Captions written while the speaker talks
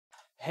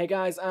Hey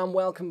guys, and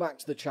welcome back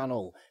to the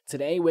channel.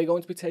 Today we're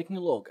going to be taking a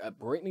look at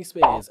Britney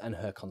Spears and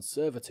her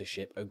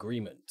conservatorship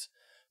agreement.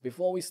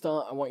 Before we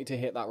start, I want you to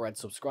hit that red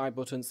subscribe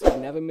button so you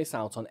never miss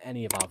out on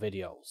any of our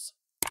videos.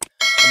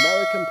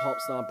 American pop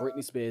star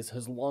Britney Spears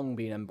has long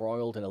been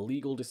embroiled in a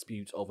legal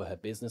dispute over her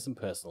business and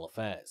personal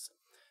affairs.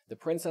 The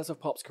Princess of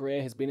Pop's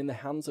career has been in the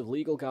hands of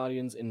legal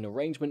guardians in an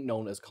arrangement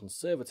known as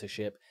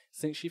conservatorship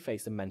since she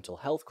faced a mental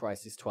health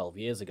crisis 12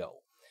 years ago.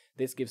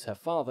 This gives her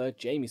father,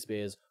 Jamie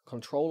Spears,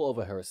 control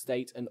over her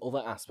estate and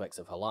other aspects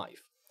of her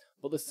life.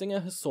 But the singer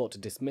has sought to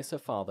dismiss her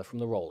father from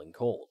the role in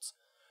court.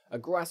 A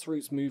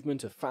grassroots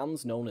movement of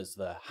fans known as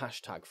the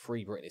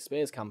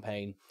 #FreeBritneySpears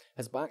campaign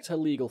has backed her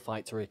legal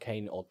fight to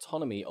regain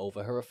autonomy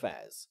over her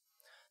affairs.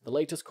 The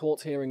latest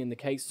court hearing in the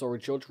case saw a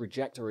judge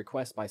reject a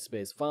request by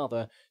Spears'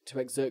 father to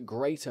exert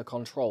greater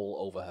control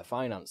over her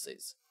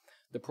finances.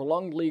 The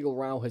prolonged legal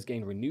row has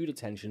gained renewed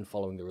attention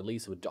following the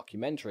release of a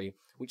documentary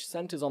which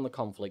centers on the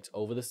conflict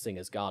over the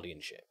singer's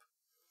guardianship.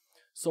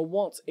 So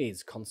what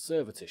is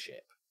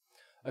conservatorship?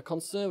 A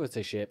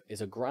conservatorship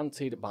is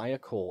granted by a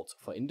court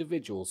for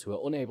individuals who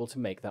are unable to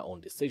make their own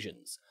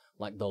decisions,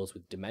 like those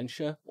with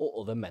dementia or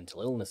other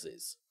mental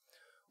illnesses.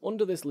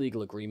 Under this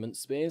legal agreement,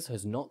 Spears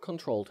has not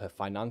controlled her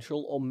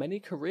financial or many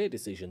career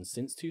decisions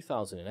since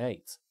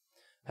 2008.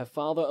 Her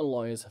father and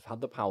lawyers have had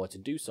the power to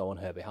do so on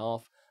her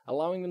behalf,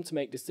 allowing them to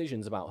make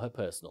decisions about her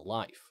personal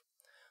life.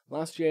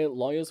 Last year,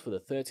 lawyers for the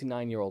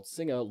 39-year-old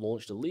singer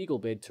launched a legal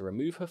bid to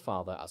remove her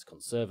father as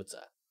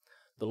conservator.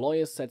 The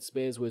lawyers said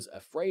Spears was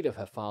afraid of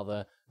her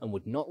father and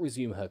would not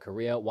resume her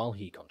career while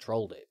he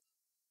controlled it.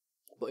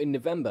 But in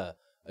November,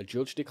 a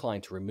judge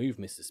declined to remove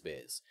Mr.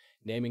 Spears,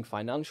 naming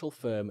financial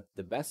firm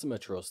the Bessemer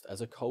Trust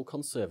as a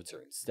co-conservator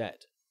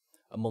instead.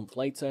 A month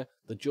later,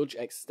 the judge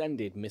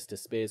extended Mr.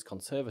 Spears'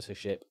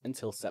 conservatorship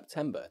until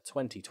September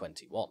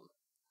 2021.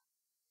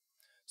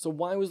 So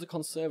why was the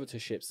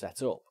conservatorship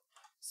set up?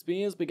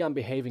 Spears began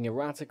behaving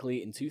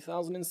erratically in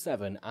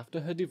 2007 after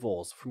her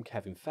divorce from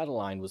Kevin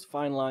Federline was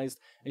finalized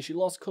and she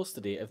lost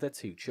custody of their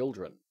two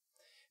children.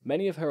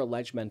 Many of her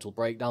alleged mental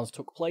breakdowns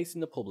took place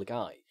in the public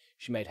eye.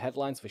 She made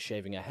headlines for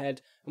shaving her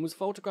head and was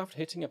photographed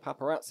hitting a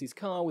paparazzi's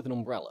car with an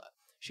umbrella.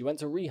 She went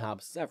to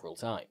rehab several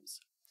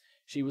times.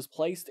 She was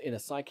placed in a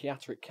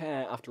psychiatric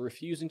care after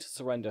refusing to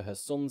surrender her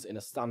sons in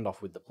a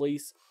standoff with the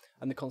police,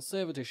 and the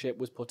conservatorship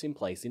was put in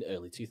place in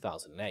early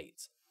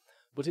 2008.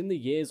 But in the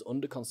years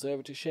under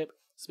conservatorship,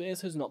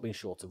 Spears has not been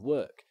short of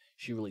work.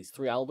 She released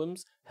 3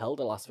 albums, held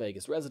a Las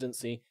Vegas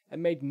residency,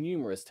 and made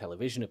numerous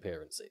television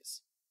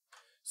appearances.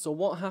 So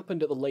what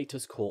happened at the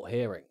latest court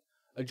hearing?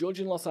 A judge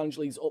in Los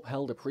Angeles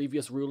upheld a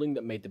previous ruling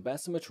that made the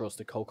Bessemer Trust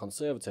a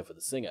co-conservator for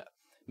the singer.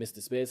 Mr.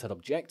 Spears had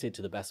objected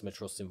to the Bessemer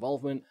Trust's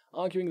involvement,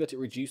 arguing that it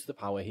reduced the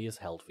power he has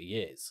held for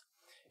years.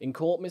 In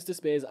court, Mr.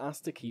 Spears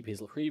asked to keep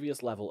his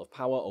previous level of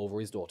power over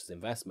his daughter's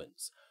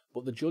investments,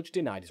 but the judge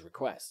denied his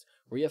request,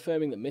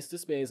 reaffirming that Mr.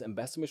 Spears and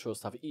Bessemer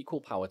Trust have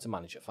equal power to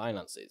manage her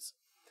finances.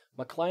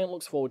 My client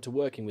looks forward to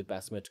working with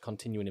Bessemer to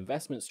continue an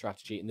investment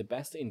strategy in the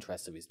best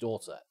interest of his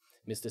daughter,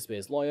 Mr.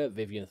 Spears' lawyer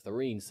Vivian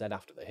Thurene said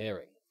after the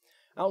hearing.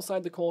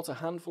 Outside the court, a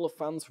handful of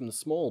fans from the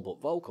small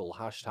but vocal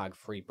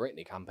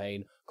 #FreeBritney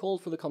campaign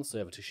called for the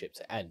conservatorship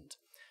to end.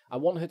 "I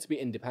want her to be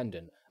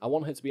independent. I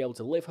want her to be able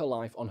to live her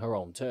life on her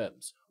own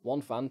terms,"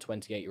 one fan,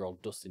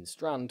 28-year-old Dustin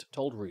Strand,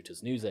 told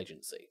Reuters news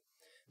agency.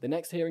 The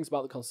next hearings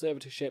about the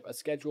conservatorship are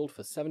scheduled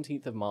for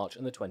 17th of March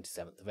and the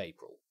 27th of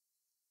April.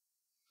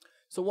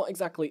 So what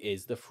exactly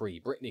is the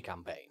Free Britney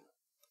campaign?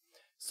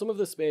 Some of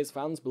the Spears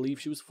fans believe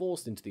she was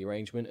forced into the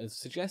arrangement and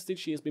suggested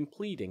she has been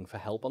pleading for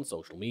help on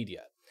social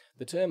media.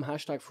 The term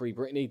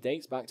 #FreeBritney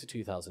dates back to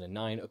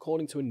 2009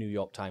 according to a New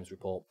York Times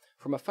report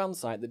from a fan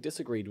site that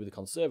disagreed with the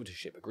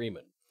conservatorship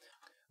agreement.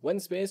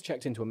 When Spears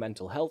checked into a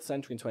mental health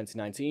center in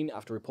 2019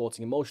 after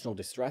reporting emotional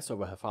distress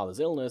over her father's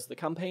illness, the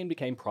campaign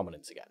became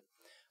prominent again.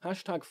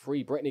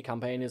 #FreeBritney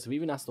campaigners have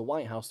even asked the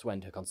White House to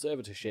end her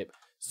conservatorship,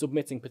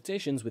 submitting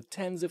petitions with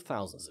tens of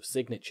thousands of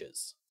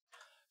signatures.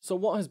 So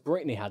what has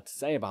Britney had to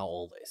say about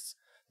all this?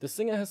 The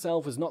singer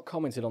herself has not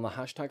commented on the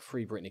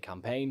 #FreeBritney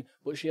campaign,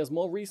 but she has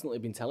more recently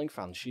been telling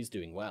fans she's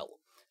doing well.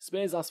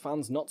 Spears asked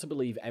fans not to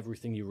believe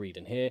everything you read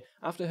and hear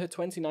after her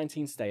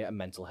 2019 stay at a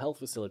mental health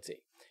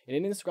facility. In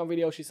an Instagram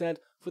video she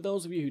said, "For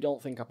those of you who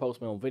don't think I post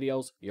my own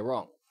videos, you're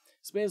wrong."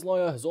 Spears'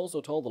 lawyer has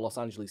also told the Los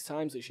Angeles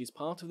Times that she's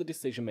part of the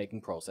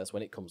decision-making process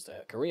when it comes to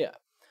her career.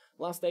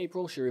 Last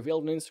April, she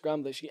revealed on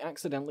Instagram that she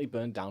accidentally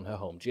burned down her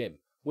home gym,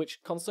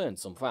 which concerned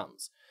some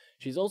fans.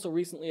 She's also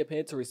recently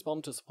appeared to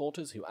respond to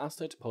supporters who asked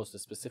her to post a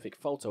specific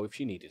photo if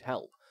she needed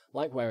help,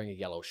 like wearing a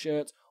yellow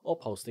shirt or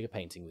posting a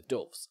painting with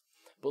doves.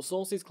 But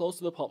sources close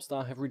to the pop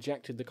star have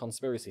rejected the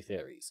conspiracy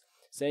theories,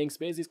 saying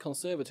Spears'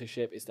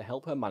 conservatorship is to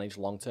help her manage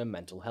long-term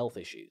mental health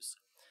issues.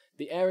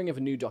 The airing of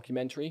a new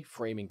documentary,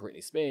 Framing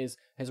Britney Spears,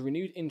 has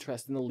renewed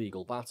interest in the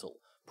legal battle,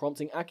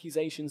 prompting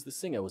accusations the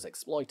singer was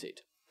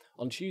exploited.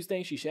 On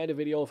Tuesday, she shared a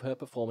video of her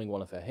performing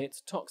one of her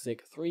hits,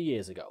 Toxic, 3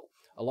 years ago,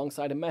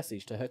 alongside a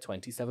message to her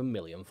 27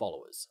 million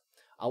followers.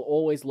 "I'll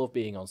always love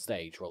being on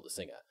stage," wrote the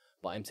singer,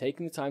 "but I'm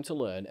taking the time to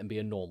learn and be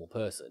a normal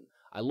person.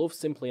 I love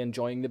simply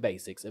enjoying the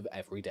basics of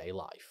everyday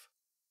life.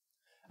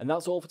 And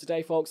that's all for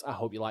today, folks. I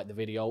hope you liked the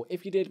video.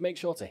 If you did, make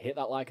sure to hit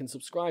that like and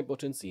subscribe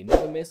button so you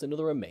never miss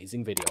another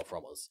amazing video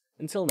from us.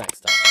 Until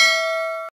next time.